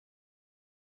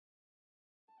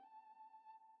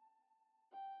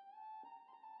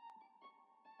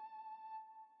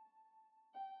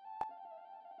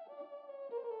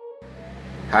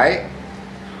Hi,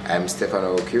 I'm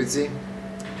Stefano.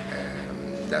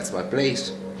 That's my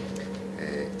place.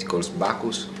 It calls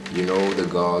Bacchus. You know the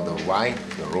god of wine,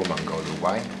 the Roman god of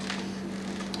wine.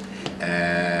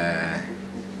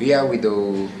 Here we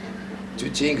do two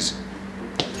things,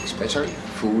 especially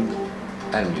food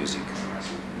and music.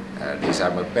 These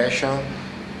are my passion.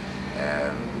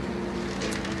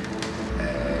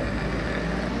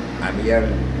 I'm here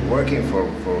working for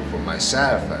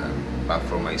myself, but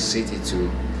for my city too,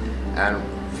 and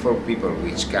for people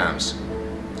which comes.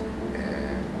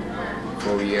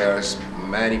 For years,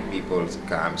 many people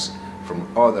comes from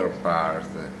other parts,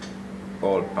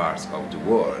 all parts of the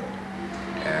world,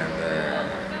 and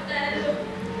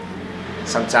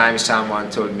sometimes someone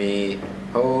told me,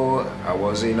 "Oh, I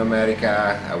was in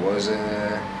America, I was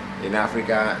in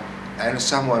Africa," and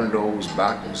someone knows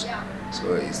Bacchus,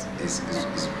 so it's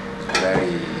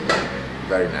very,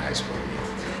 very nice for me.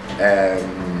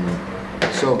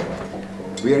 So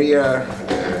we're here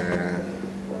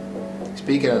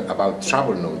speaking about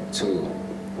Trouble Note too.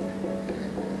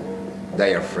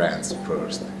 They are friends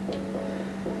first.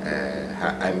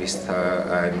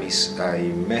 I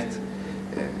met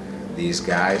these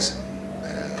guys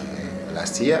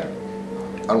last year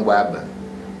on web,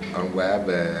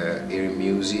 hearing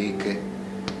music,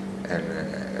 and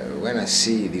when I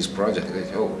see this project, I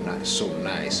go, oh, nice, so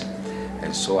nice,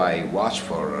 and so I watch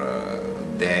for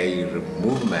their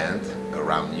movement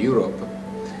around Europe,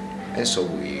 and so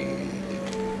we,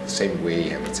 same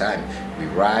way every time, we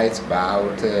write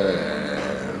about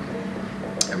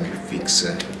and we fix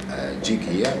a jig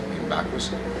here in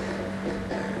Bacchus.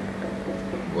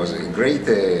 It was a great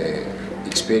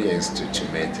experience to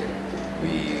meet.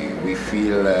 We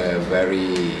feel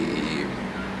very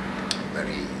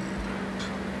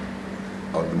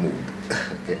on the mood.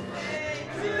 Okay.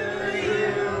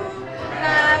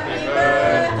 Happy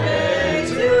birthday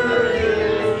to you.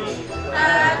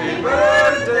 Happy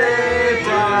birthday,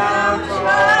 dear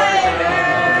Friday.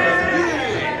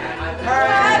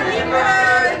 Happy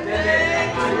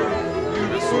birthday to you.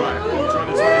 That's right. I'm trying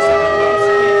to say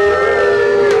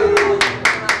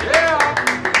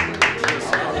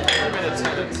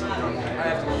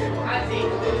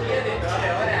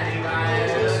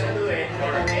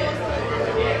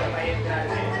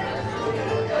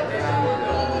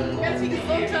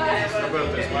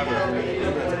My birthday.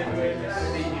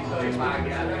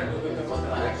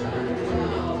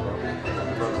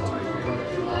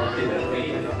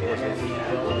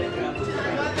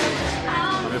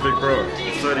 I'm a big bro.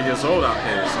 30 years old out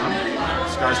here, son.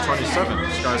 This guy's 27.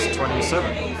 This guy's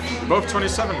 27. We're both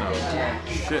 27 now.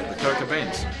 Shit, the Kurt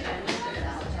Cobains.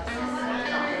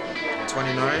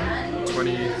 29,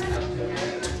 20,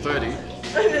 30,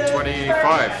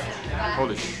 25.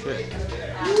 Holy shit.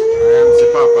 I am the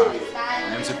Papa.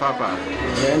 It's the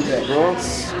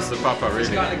Papa,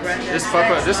 really.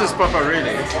 This is Papa,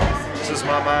 really. This is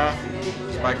Mama,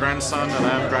 my grandson, and I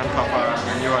am Grandpapa,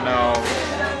 and you are now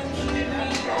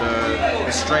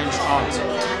the strange aunt.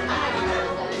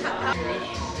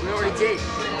 We already did.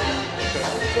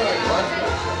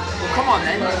 Well, come on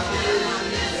then.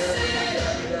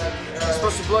 You're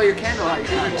supposed to blow your candle out. You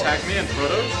tag me in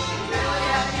photos?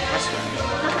 That's fine.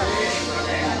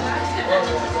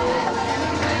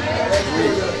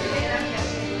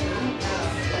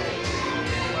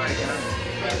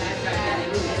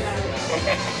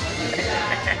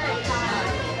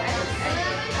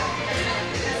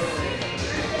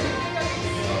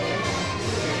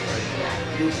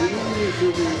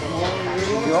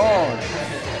 God,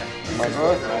 my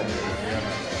birthday.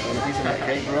 Want a piece of that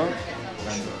cake, bro?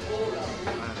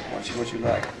 What you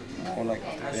like? More like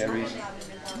berries.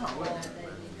 I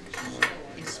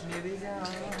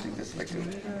think that's like it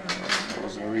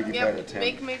was a really bad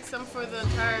attempt. Make some for the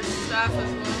entire staff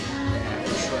as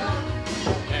well.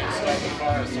 Yeah, start the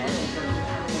fire song.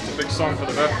 It's a big song for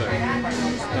the birthday.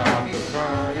 Start the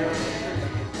fire.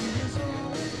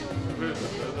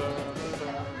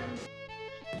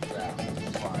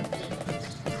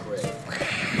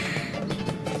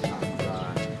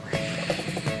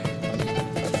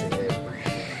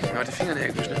 Ja, die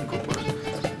Fingernägel geschnitten, guck mal.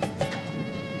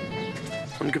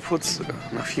 Und geputzt sogar,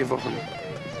 nach 4 Wochen.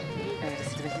 Das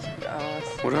sieht richtig gut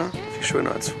aus. Oder? Viel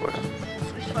schöner als vorher.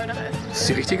 Das riecht voll nach Essen. Das ist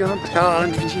die richtige Hand? Ja,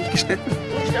 die bin ich nicht geschnitten.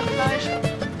 Riecht nach Fleisch.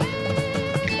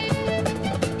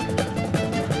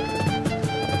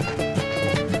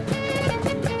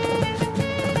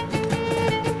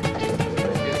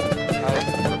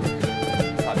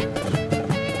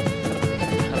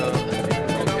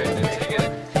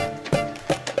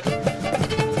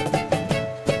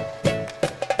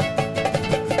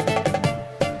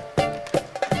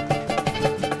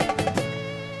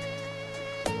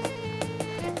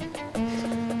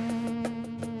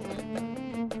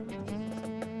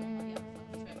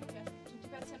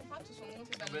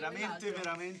 veramente,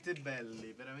 veramente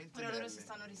belli, veramente Ora belli. loro si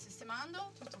stanno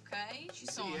risistemando, tutto ok? Ci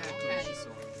Sì, sono, ecco, ok. ci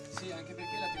sono. Sì, anche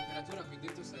perché la temperatura qui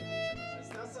dentro sta cominciando a salire.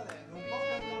 Sta salendo un po'